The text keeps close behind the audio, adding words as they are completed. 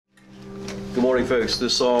Good morning, folks.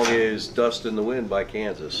 This song is Dust in the Wind by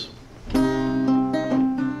Kansas.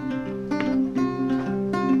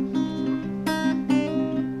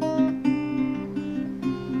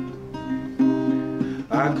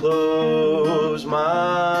 I close my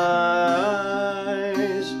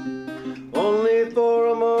eyes only for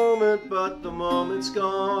a moment, but the moment's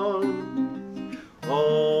gone.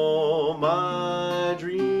 All my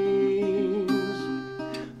dreams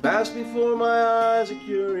pass before my eyes, a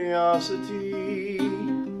curiosity,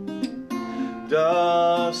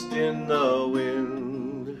 dust in the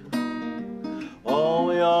wind. All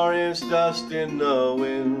we are is dust in the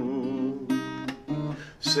wind.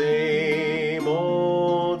 Same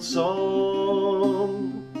old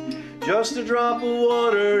song, just a drop of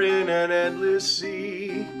water in an endless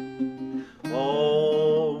sea.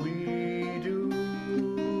 All we do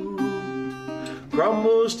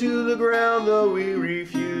crumbles to the ground, though we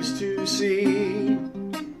refuse to see.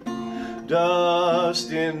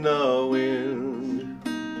 Dust in the wind.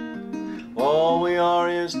 All we are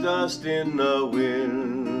is dust in the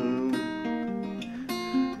wind.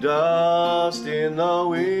 Dust in the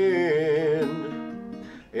wind.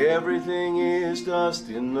 Everything is dust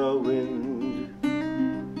in the wind.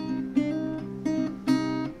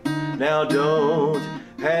 Now don't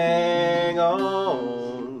hang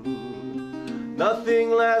on.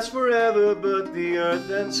 Nothing lasts forever but the earth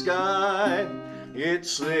and sky. It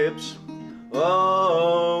slips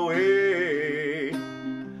away,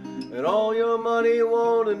 and all your money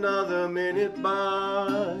won't another minute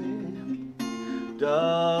buy.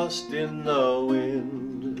 Dust in the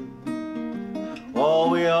wind. All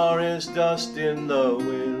we are is dust in the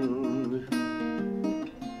wind.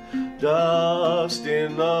 Dust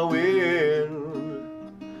in the wind.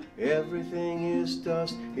 Everything is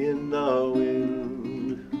dust in the wind.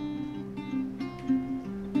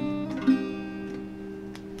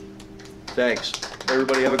 Thanks.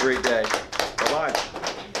 Everybody have a great day. Bye-bye.